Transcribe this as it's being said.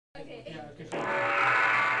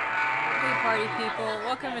party people.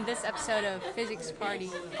 Welcome to this episode of Physics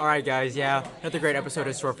Party. Alright guys, yeah, another great episode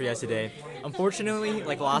in store for you today. Unfortunately,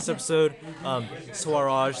 like last episode,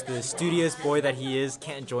 Swaraj, the studious boy that he is,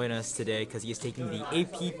 can't join us today because he is taking the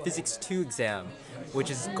AP Physics 2 exam,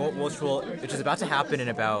 which is about to happen in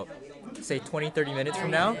about, say, 20-30 minutes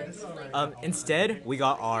from now. Instead, we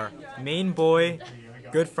got our main boy,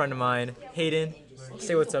 good friend of mine, Hayden.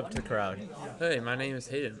 Say what's up to the crowd. Hey, my name is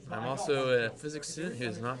Hayden. I'm also a physics student who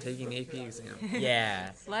is not taking the AP exam.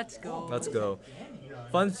 Yeah. Let's go. Let's go.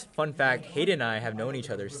 Fun fact, Hayden and I have known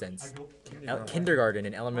each other since kindergarten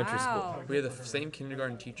and elementary school. We have the same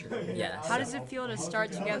kindergarten teacher. Yes. How does it feel to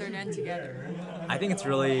start together and end together? I think it's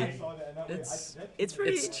really It's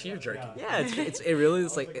pretty tear-jerking. yeah, it really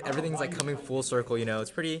is like everything's like coming full circle,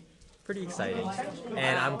 it's pretty exciting.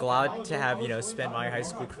 And I'm glad to have, spent my high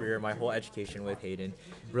school career, my whole education with Hayden.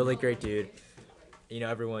 Really great dude.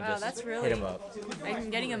 Everyone just that's really, hit him up. I'm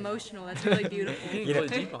getting emotional. That's really beautiful. Really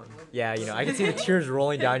deep on. Yeah, I can see the tears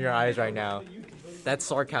rolling down your eyes right now. That's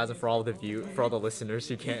sarcasm for all the listeners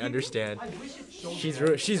who can't understand. She's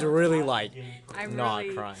really like not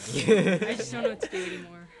crying. I just don't know what to do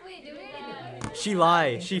anymore. She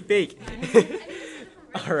lie. She fake.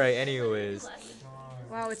 All right. Anyways.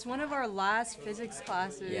 Wow, it's one of our last physics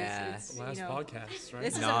classes. Yeah. It's, Last podcast, right?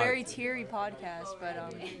 This is a very teary podcast,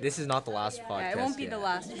 but This is not the last podcast. yeah, it won't be yet. the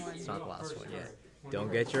last one. It's not the last one yet.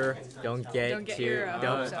 Don't get your Don't get your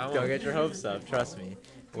hopes up. don't get your hopes up. Trust me.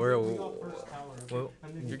 We're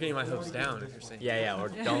You're getting my hopes down if you're saying. yeah. Or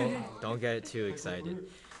don't get too excited.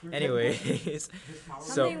 Anyways,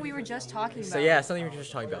 Something we were just talking about. so yeah, something we were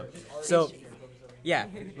just talking about. So yeah,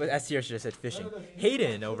 but as Sierra should have said fishing.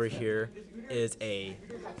 Hayden over here is a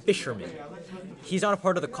fisherman. He's not a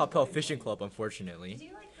part of the Coppell Fishing Club,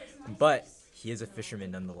 unfortunately, but he is a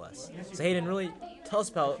fisherman nonetheless. So Hayden, really tell us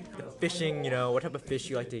about the fishing. What type of fish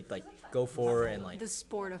you like to go for, and The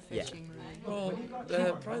sport of fishing, really.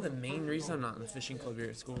 Well, probably the main reason I'm not in the fishing club here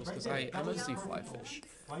at school is because I mostly fly fish.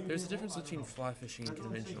 There's a difference between fly fishing and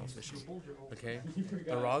conventional fishing, okay?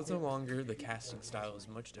 The rods are longer, the casting style is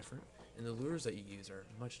much different, and the lures that you use are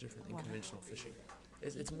much different than conventional fishing.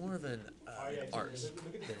 It's more of an art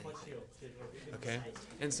than anything, okay?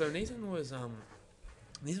 And so Nathan was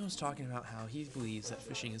talking about how he believes that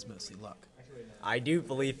fishing is mostly luck. I do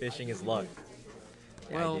believe fishing is luck.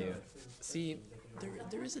 Yeah, Well, I do. see,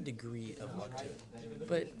 there is a degree of luck to it,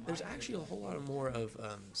 but there's actually a whole lot more of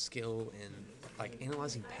skill in like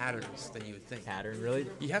analyzing patterns than you would think. Pattern, really?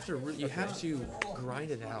 You have to grind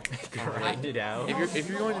it out. Grind it out. If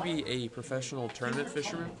you're going to be a professional tournament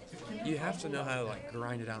fisherman, you have to know how to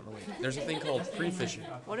grind it out in the lake. There's a thing called pre-fishing.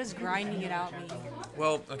 What does grinding it out mean?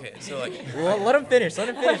 Well, okay, so Well, let him finish.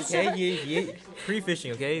 Okay? You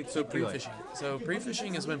pre-fishing, okay? So pre-fishing. So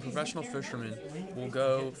pre-fishing is when professional fishermen will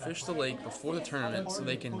go fish the lake before the tournament, so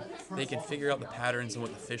they can figure out the patterns and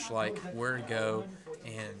what the fish like, where to go,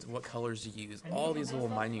 and what colors to use. All these little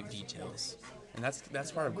minute details, and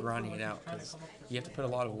that's part of grinding it out because you have to put a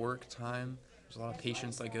lot of work, time. There's a lot of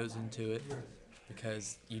patience that goes into it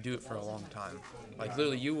because you do it for a long time. Like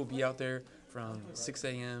literally, you will be out there from 6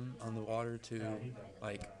 a.m. on the water to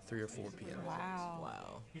 3 or 4 p.m.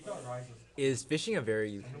 Wow. Is fishing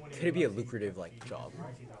could it be a lucrative job?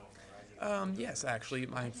 Yes, actually,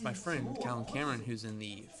 my friend Callan Cameron, who's in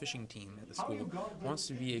the fishing team at the school, wants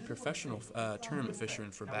to be a professional tournament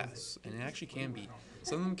fisherman for bass, and it actually can be.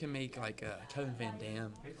 Some of them can make Kevin Van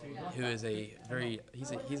Dam, who is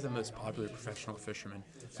he's the most popular professional fisherman,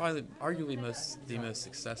 probably arguably the most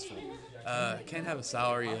successful. Can have a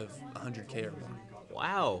salary of $100K or more.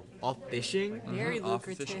 Wow, off fishing? Very Off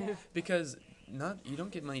of fishing. lucrative. Because you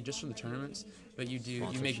don't get money just from the tournaments, but you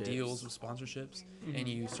make deals with sponsorships, and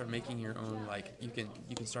you start making your own you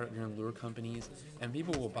can start your own lure companies, and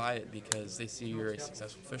people will buy it because they see you're a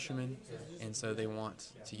successful fisherman, and so they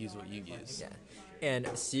want to use what you use. Yeah. And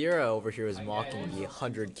Sierra over here was mocking the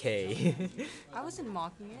 100K. I wasn't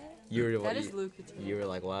mocking it. That is lucrative. You were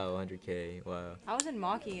like, wow, 100K, wow. I wasn't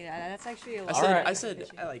mocking it. That's actually a lot. I said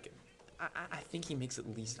I think he makes at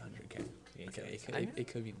least 100K. Okay, it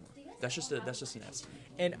could be more. That's just an estimate.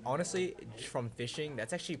 And honestly, from fishing,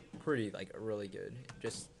 that's actually pretty really good.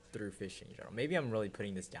 Just through fishing in general. Maybe I'm really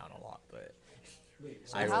putting this down a lot, but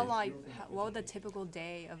So what would the typical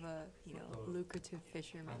day of a lucrative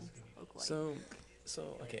fisherman look like? So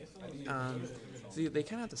okay, see, they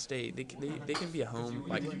kind of have to stay. They can be at home,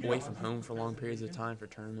 away from home for long periods of time for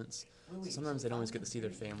tournaments. So sometimes they don't always get to see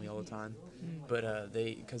their family all the time, but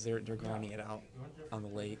because they're grinding it out on the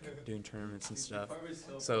lake, doing tournaments and stuff.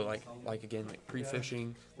 So again,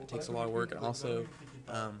 pre-fishing, that takes a lot of work, and also,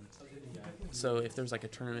 so if there's a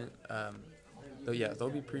tournament, they'll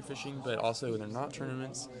be pre-fishing, but also when they're not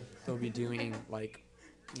tournaments, they'll be doing like,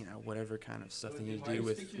 whatever kind of stuff they need to do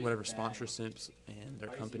with whatever sponsorships and their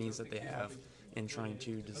companies that they have, and trying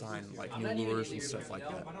to design like new lures and stuff like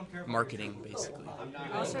that. Marketing, basically.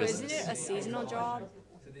 Also, isn't it a seasonal job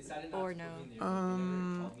or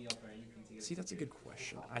no? See, that's a good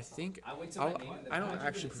question. I think I don't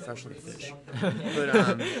actually professionally fish,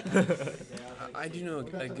 but I do know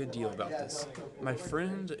a good deal about this. My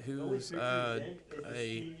friend who's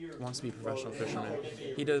wants to be a professional fisherman,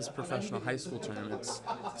 he does professional high school tournaments.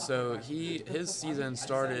 So his season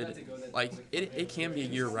started like it can be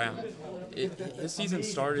year round. His season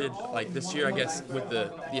started like this year, I guess, with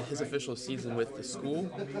his official season with the school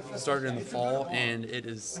started in the fall, and it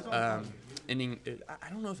is. Ending. I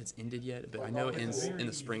don't know if it's ended yet, but I know it ends in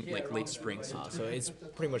the spring, like late spring. So it's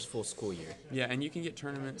pretty much full school year. Yeah, and you can get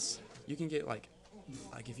tournaments. You can get like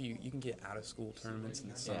if you can get out of school tournaments in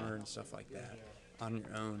the summer and stuff like that on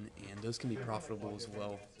your own, and those can be profitable as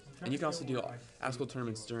well. And you can also do out of school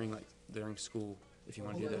tournaments during school if you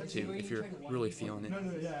want to do that too, if you're really feeling it.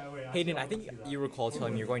 Hayden, I think you recall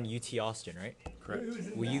telling me you're going to UT Austin, right?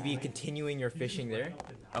 Correct. Will you be continuing your fishing there?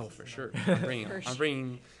 Oh, for sure. I'm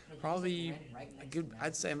bringing probably a good.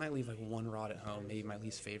 I'd say I might leave like one rod at home, maybe my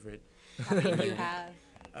least favorite. How many do you have?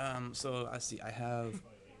 So I have.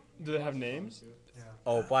 Do they have names?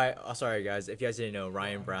 Oh, sorry guys. If you guys didn't know,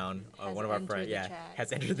 Ryan Brown, one of our friends,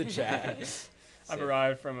 has entered the chat. I've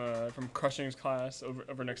arrived from Crushing's class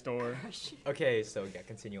over next door. Okay, so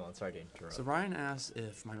continue on. Sorry to interrupt. So Ryan asked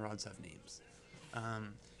if my rods have names.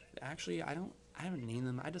 Actually, I haven't named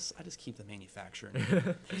them. I just keep the manufacturer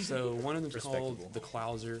name. So one of them's called the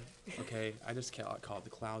Clouser. Okay, I just call it the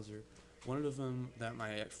Clouser. One of them that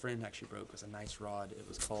my friend actually broke was a nice rod. It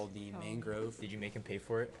was called the Mangrove. Did you make him pay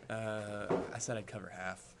for it? I said I'd cover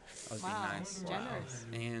half. I was being nice. Generous.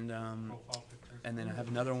 And then I have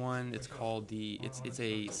another one. It's called it's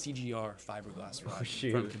a CGR fiberglass rod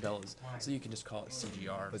from Cabela's. So you can just call it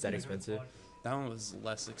CGR. Was that expensive? That one was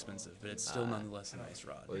less expensive, but it's still nonetheless a nice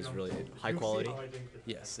rod. It was really high quality?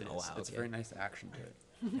 Yes, it is. Oh, wow, It's very nice action to it.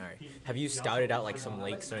 All right. Have you scouted out like some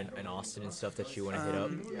lakes in Austin and stuff that you want to hit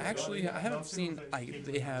up? Actually, I haven't seen.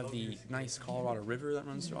 They have the nice Colorado River that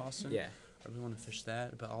runs through Austin. Yeah. I really want to fish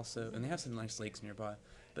that, but also, and they have some nice lakes nearby.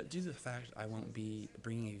 But due to the fact I won't be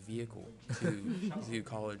bringing a vehicle to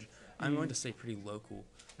college, I'm going to stay pretty local.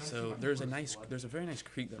 So there's a very nice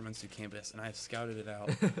creek that runs through campus, and I've scouted it out,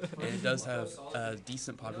 and it does have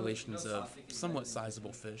decent populations of somewhat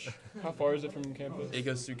sizable fish. How far is it from campus? It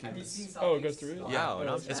goes through campus. Oh, it goes through it? Yeah, Wow,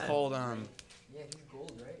 not it's bad. called I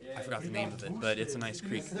forgot the name of it, but it's a nice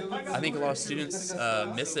creek. I think a lot of students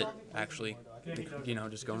miss it actually.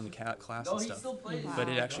 Just going to class and stuff. But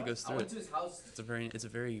it actually goes through it. It's a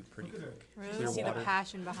very pretty creek. Really Clear see water. the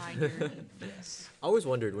passion behind your. Yes. I always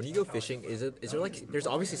wondered, when you go fishing, is there like, there's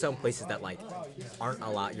obviously some places that like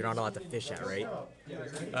you're not allowed to fish at, right?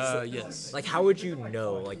 Yes. Like, how would you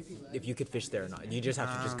know, like, if you could fish there or not? You just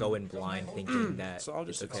have to just go in blind thinking that So I'll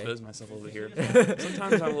just it's okay? expose myself a little bit here.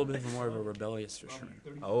 Sometimes I'm a little bit more of a rebellious fisherman.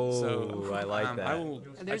 Oh, So I like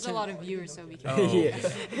that. There's a lot of viewers, so we can. Oh. Yeah.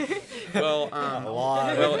 Well, a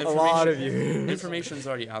lot of you. information's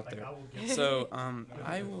already out there. So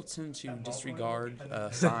I will tend to disregard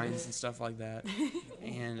signs and stuff like that.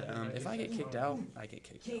 And if I get kicked out, I get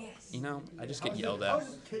kicked out. I just get yelled at.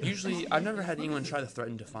 Usually, I've never had anyone try to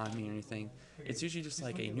threaten to fine me or anything. It's usually just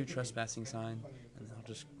like a no trespassing sign, and I'll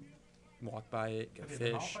just walk by it, go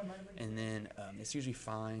fish, and then it's usually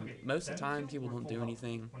fine. Most of the time, people don't do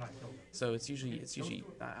anything, so it's usually.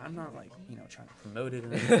 I'm not like trying to promote it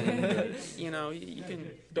or anything, but you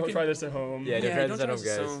can. Don't try this at home. Yeah, don't try this at home,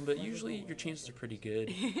 this guys. but usually your chances are pretty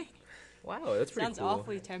good. Wow, that's pretty Sounds cool.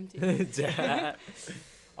 awfully tempting.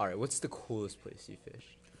 All right, what's the coolest place you fish?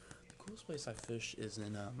 The coolest place I fish is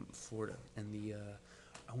in Florida, and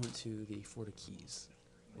I went to the Florida Keys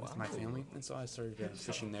with my family, and so I started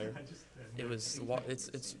fishing there. It's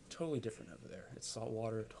totally different over there. It's salt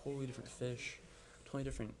water, totally different fish, totally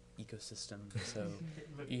different ecosystem. So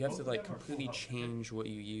you have to like completely change what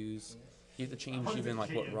you use. You have to change even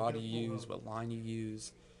like what rod you use, what line you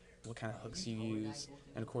use, what kind of hooks you use,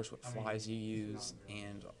 and of course what flies you use,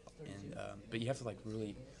 but you have to like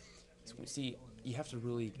really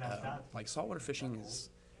like saltwater fishing is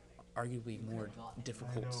arguably more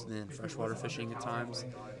difficult than freshwater fishing at times,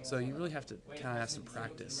 so you really have to kind of have some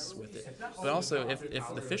practice with it. But also,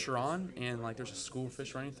 if the fish are on and like there's a school of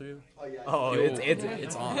fish running through, Oh,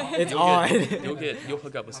 it's on. It's on. You'll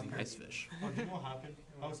hook up with some nice fish.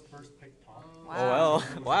 Wow. Oh well,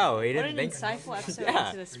 wow, What Aiden, an thanks. insightful episode Yeah.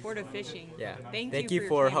 into the sport of fishing. Yeah. Thank you you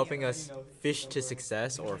for your helping cameo. us fish to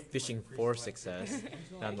success or fishing for success,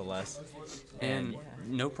 nonetheless. And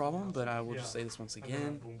no problem, but I will just say this once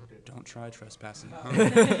again: don't try trespassing.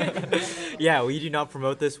 Yeah, we do not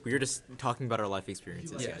promote this. We're just talking about our life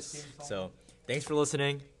experiences, Yes. guys. So, thanks for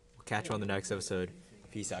listening. We'll catch you on the next episode.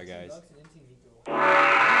 Peace out, guys.